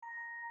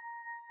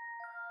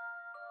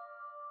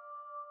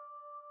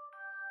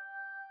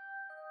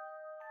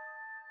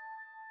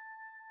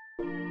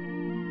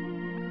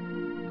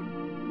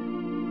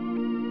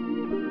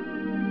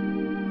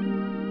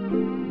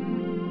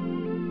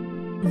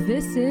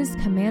This is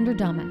Commander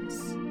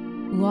Dumbass.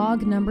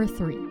 Log number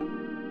 3.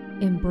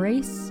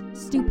 Embrace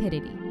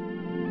stupidity.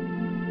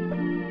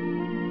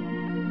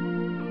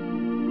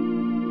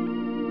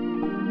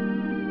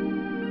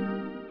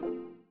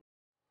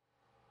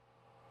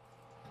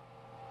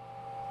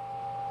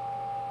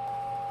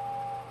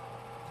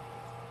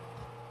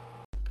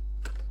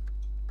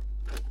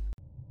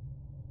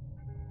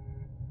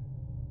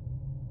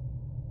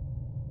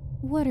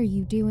 What are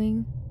you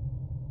doing?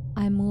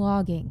 I'm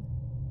logging.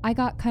 I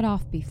got cut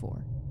off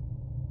before.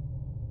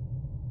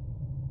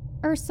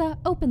 Ursa,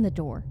 open the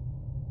door.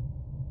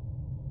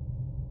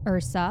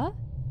 Ursa?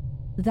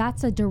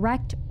 That's a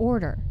direct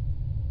order.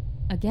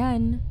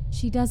 Again,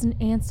 she doesn't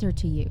answer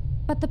to you.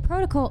 But the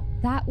protocol,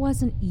 that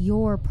wasn't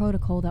your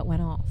protocol that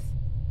went off.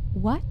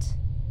 What?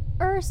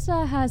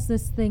 Ursa has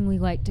this thing we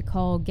like to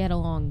call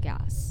get-along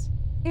gas.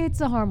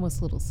 It's a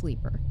harmless little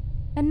sleeper.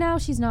 And now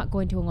she's not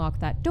going to unlock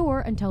that door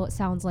until it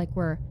sounds like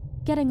we're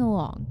getting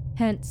along,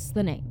 hence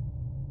the name.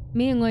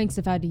 Me and Lynx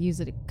have had to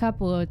use it a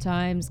couple of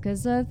times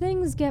because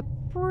things get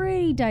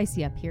pretty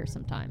dicey up here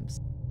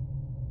sometimes.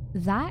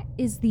 That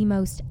is the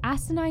most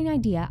asinine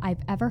idea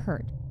I've ever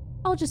heard.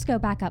 I'll just go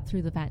back up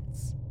through the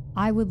vents.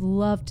 I would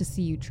love to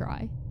see you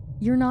try.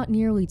 You're not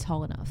nearly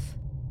tall enough.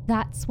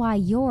 That's why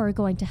you're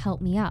going to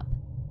help me up.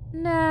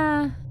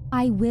 Nah,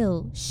 I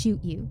will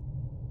shoot you.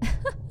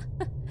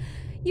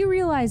 You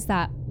realize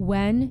that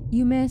when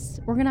you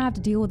miss, we're gonna have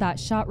to deal with that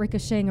shot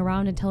ricocheting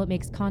around until it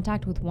makes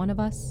contact with one of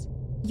us?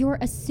 You're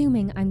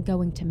assuming I'm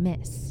going to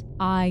miss.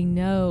 I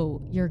know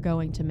you're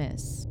going to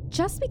miss.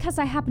 Just because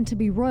I happen to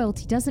be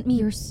royalty doesn't mean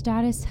your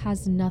status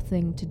has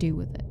nothing to do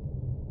with it.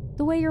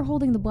 The way you're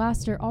holding the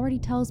blaster already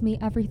tells me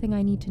everything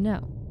I need to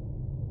know.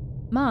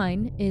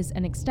 Mine is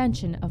an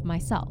extension of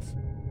myself.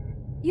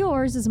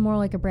 Yours is more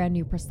like a brand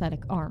new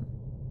prosthetic arm.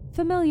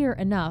 Familiar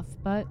enough,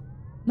 but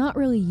not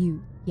really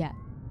you yet.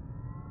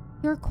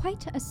 You're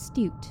quite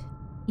astute,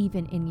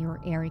 even in your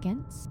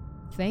arrogance.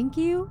 Thank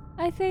you,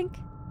 I think.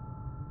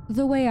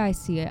 The way I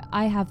see it,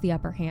 I have the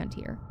upper hand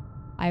here.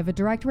 I have a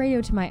direct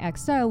radio to my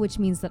XO, which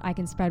means that I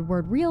can spread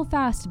word real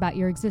fast about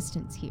your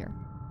existence here.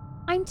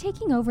 I'm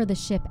taking over the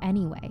ship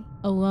anyway.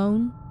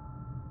 Alone?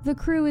 The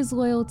crew is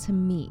loyal to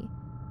me.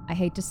 I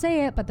hate to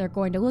say it, but they're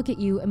going to look at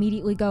you,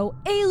 immediately go,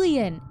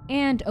 "Alien!"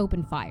 and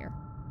open fire.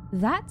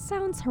 That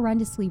sounds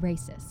horrendously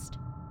racist.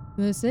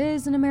 This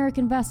is an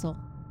American vessel.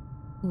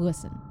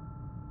 Listen.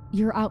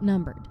 You're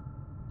outnumbered.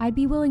 I'd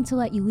be willing to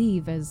let you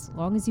leave as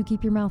long as you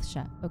keep your mouth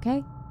shut,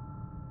 okay?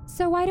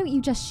 So why don't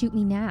you just shoot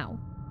me now?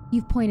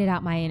 You've pointed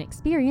out my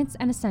inexperience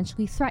and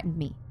essentially threatened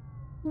me.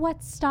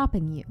 What's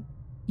stopping you?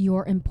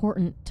 You're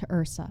important to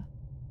Ursa.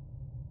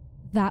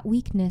 That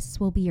weakness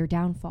will be your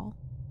downfall.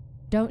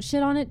 Don't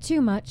shit on it too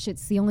much,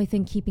 it's the only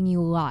thing keeping you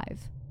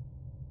alive.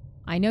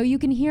 I know you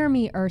can hear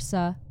me,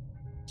 Ursa.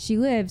 She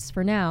lives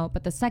for now,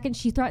 but the second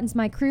she threatens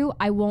my crew,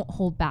 I won't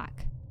hold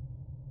back.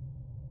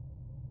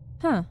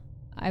 Huh.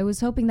 I was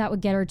hoping that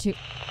would get her to...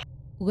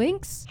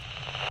 Lynx?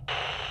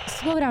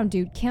 Slow down,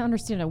 dude. Can't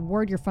understand a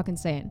word you're fucking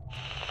saying.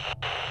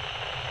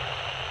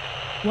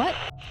 What?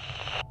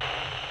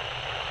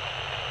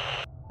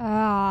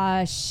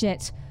 Ah,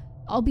 shit.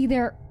 I'll be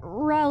there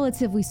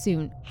relatively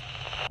soon.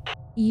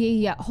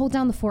 Yeah. Hold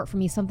down the fort for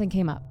me. Something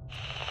came up.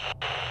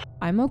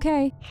 I'm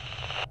okay.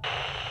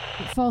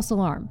 False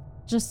alarm.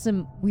 Just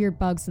some weird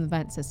bugs in the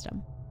vent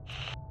system.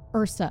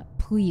 Ursa,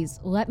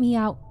 please, let me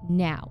out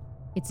now.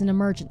 It's an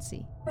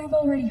emergency. I've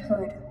already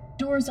heard.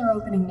 Doors are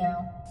opening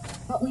now.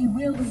 But we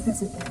will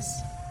revisit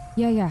this.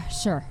 Yeah,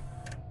 sure.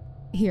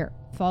 Here,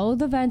 follow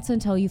the vents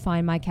until you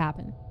find my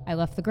cabin. I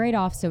left the grate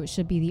off, so it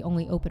should be the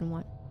only open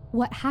one.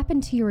 What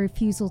happened to your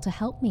refusal to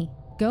help me?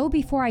 Go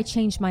before I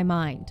change my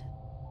mind.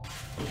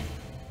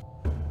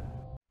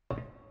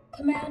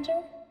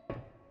 Commander?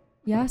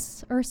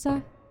 Yes,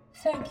 Ursa?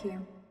 Thank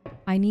you.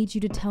 I need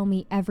you to tell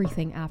me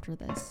everything after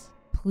this.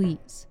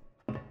 Please.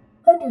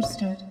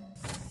 Understood.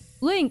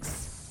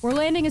 Lynx! We're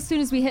landing as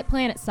soon as we hit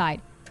planet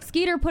side.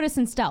 Skeeter, put us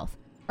in stealth.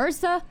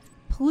 Ursa,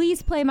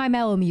 please play my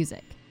mellow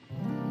music.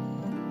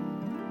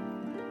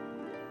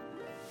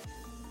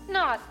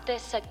 Not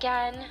this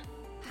again.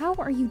 How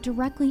are you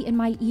directly in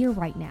my ear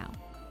right now?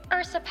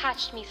 Ursa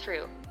patched me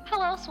through.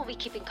 How else will we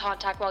keep in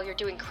contact while you're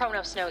doing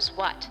Kronos knows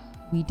what?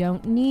 We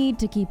don't need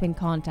to keep in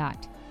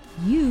contact.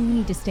 You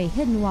need to stay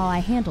hidden while I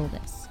handle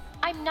this.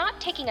 I'm not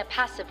taking a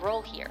passive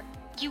role here.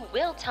 You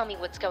will tell me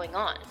what's going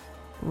on.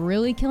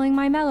 Really killing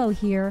my mellow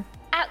here.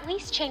 At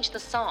least change the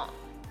song.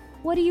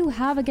 What do you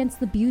have against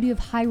the beauty of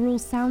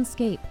Hyrule's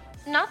soundscape?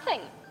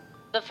 Nothing.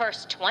 The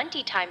first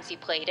 20 times you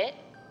played it.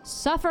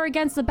 Suffer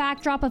against the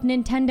backdrop of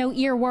Nintendo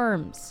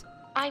earworms.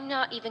 I'm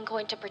not even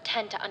going to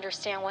pretend to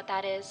understand what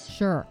that is.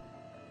 Sure.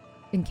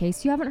 In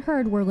case you haven't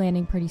heard, we're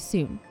landing pretty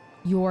soon.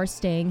 You're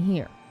staying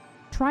here.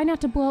 Try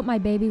not to blow up my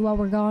baby while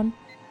we're gone.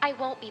 I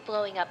won't be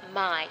blowing up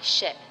my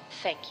ship,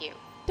 thank you.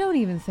 Don't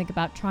even think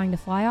about trying to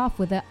fly off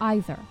with it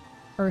either.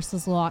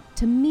 Ursa's locked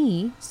to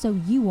me, so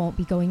you won't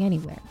be going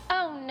anywhere.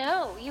 Oh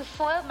no, you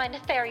foiled my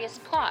nefarious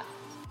plot.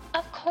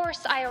 Of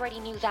course I already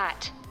knew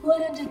that.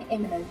 Landing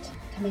imminent,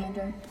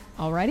 Commander.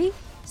 Already?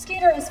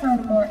 Skater has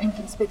found a more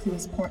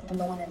inconspicuous port than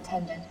the one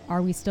intended.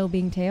 Are we still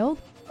being tailed?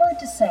 Hard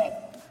to say.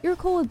 You're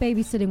cool with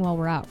babysitting while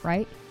we're out,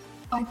 right?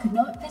 I could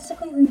not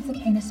physically leave the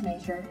Canis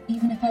Major,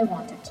 even if I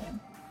wanted to.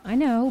 I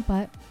know,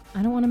 but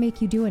I don't want to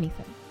make you do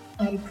anything.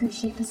 I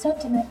appreciate the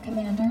sentiment,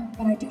 Commander,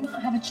 but I do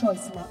not have a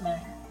choice in that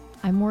matter.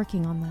 I'm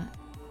working on that.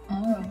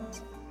 All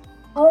right.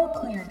 All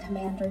clear,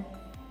 Commander.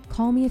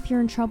 Call me if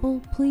you're in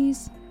trouble,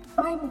 please.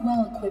 I'm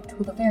well equipped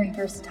with a very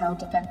versatile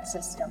defense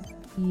system.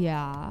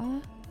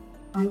 Yeah?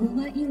 I will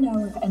let you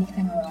know if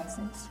anything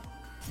arises.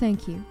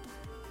 Thank you.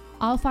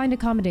 I'll find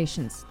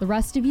accommodations. The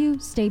rest of you,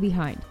 stay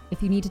behind.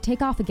 If you need to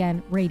take off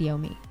again, radio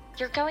me.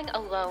 You're going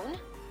alone?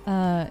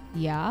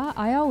 Yeah,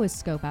 I always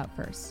scope out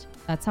first.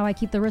 That's how I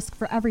keep the risk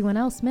for everyone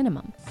else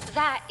minimum.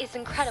 That is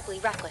incredibly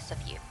reckless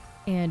of you.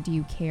 And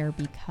you care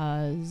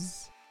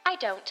because... I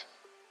don't.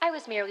 I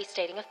was merely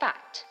stating a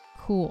fact.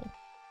 Cool.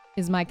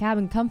 Is my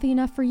cabin comfy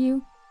enough for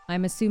you?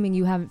 I'm assuming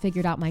you haven't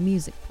figured out my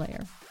music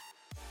player.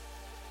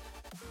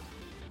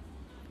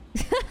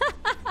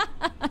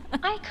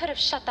 I could have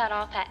shut that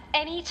off at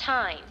any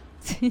time.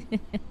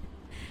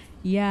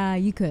 Yeah,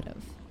 you could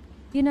have.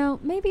 You know,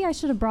 maybe I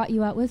should have brought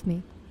you out with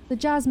me. The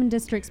Jasmine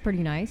District's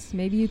pretty nice.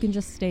 Maybe you can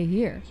just stay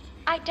here.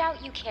 I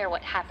doubt you care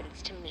what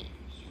happens to me.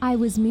 I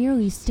was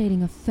merely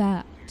stating a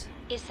fact.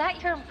 Is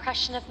that your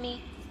impression of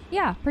me?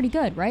 Yeah, pretty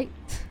good, right?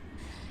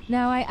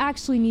 Now, I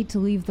actually need to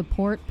leave the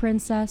port,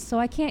 Princess, so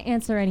I can't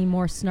answer any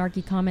more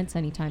snarky comments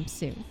anytime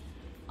soon.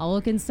 I'll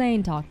look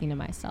insane talking to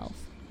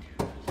myself.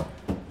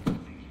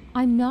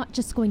 I'm not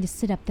just going to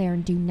sit up there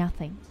and do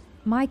nothing.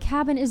 My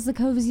cabin is the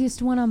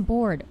coziest one on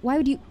board. Why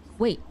would you...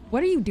 Wait,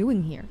 what are you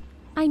doing here?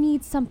 I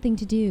need something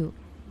to do.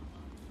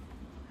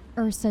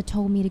 Ursa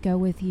told me to go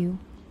with you.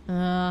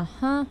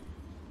 Uh-huh.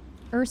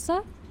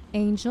 Ursa?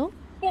 Angel?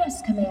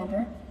 Yes,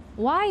 Commander.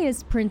 Why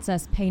is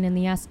Princess pain in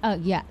the ass?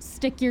 Yeah,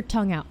 stick your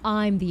tongue out.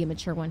 I'm the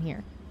immature one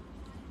here.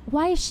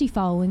 Why is she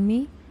following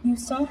me? You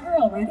saw her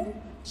already?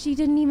 She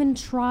didn't even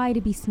try to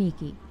be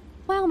sneaky.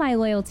 While my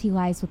loyalty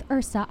lies with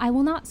Ursa, I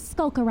will not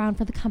skulk around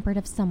for the comfort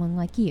of someone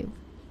like you.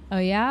 Oh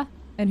yeah?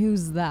 And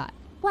who's that?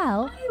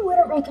 Well... I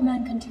wouldn't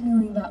recommend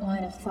continuing that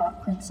line of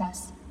thought,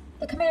 Princess.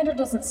 The Commander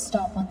doesn't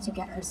stop once you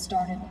get her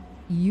started.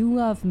 You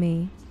love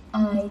me.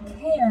 I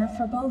care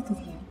for both of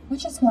you,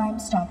 which is why I'm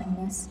stopping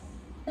this.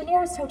 The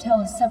nearest hotel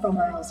is several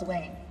miles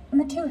away,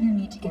 and the two of you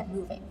need to get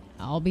moving.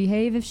 I'll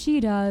behave if she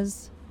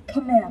does.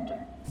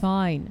 Commander.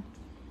 Fine.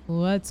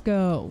 Let's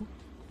go.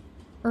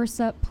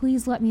 Ursa,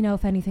 please let me know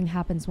if anything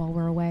happens while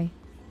we're away.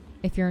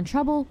 If you're in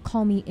trouble,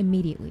 call me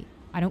immediately.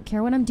 I don't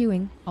care what I'm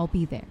doing, I'll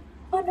be there.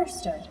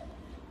 Understood.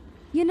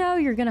 You know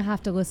you're gonna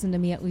have to listen to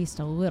me at least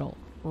a little,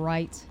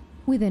 right?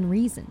 Within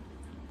reason.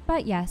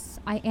 But yes,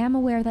 I am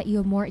aware that you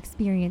have more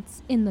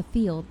experience in the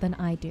field than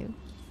I do.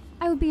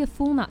 I would be a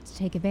fool not to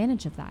take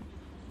advantage of that.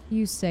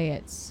 You say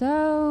it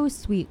so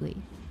sweetly.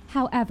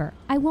 However,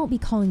 I won't be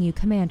calling you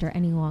Commander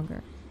any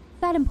longer.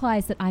 That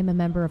implies that I'm a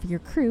member of your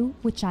crew,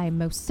 which I am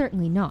most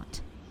certainly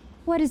not.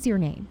 What is your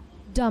name?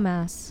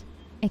 Dumbass.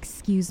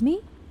 Excuse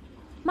me?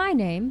 My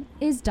name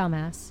is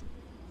Dumbass.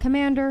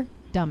 Commander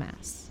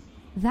Dumbass.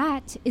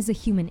 That is a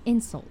human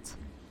insult.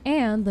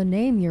 And the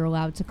name you're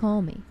allowed to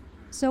call me.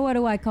 So what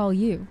do I call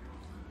you?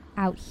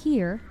 Out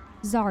here,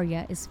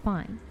 Zarya is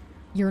fine.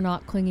 You're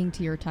not clinging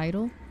to your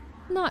title?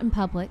 Not in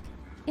public.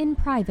 In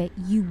private,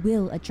 you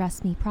will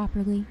address me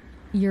properly.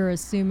 You're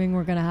assuming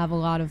we're gonna have a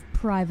lot of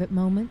private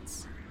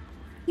moments?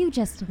 You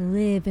just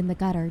live in the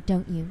gutter,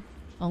 don't you?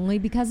 Only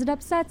because it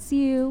upsets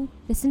you.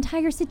 This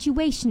entire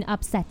situation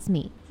upsets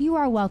me. You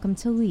are welcome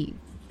to leave.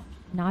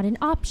 Not an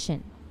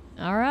option.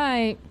 All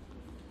right.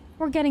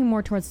 We're getting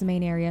more towards the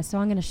main area, so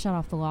I'm gonna shut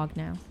off the log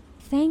now.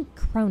 Thank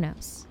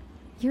Kronos.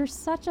 You're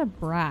such a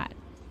brat.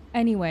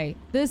 Anyway,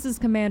 this is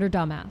Commander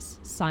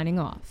Dumbass, signing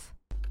off.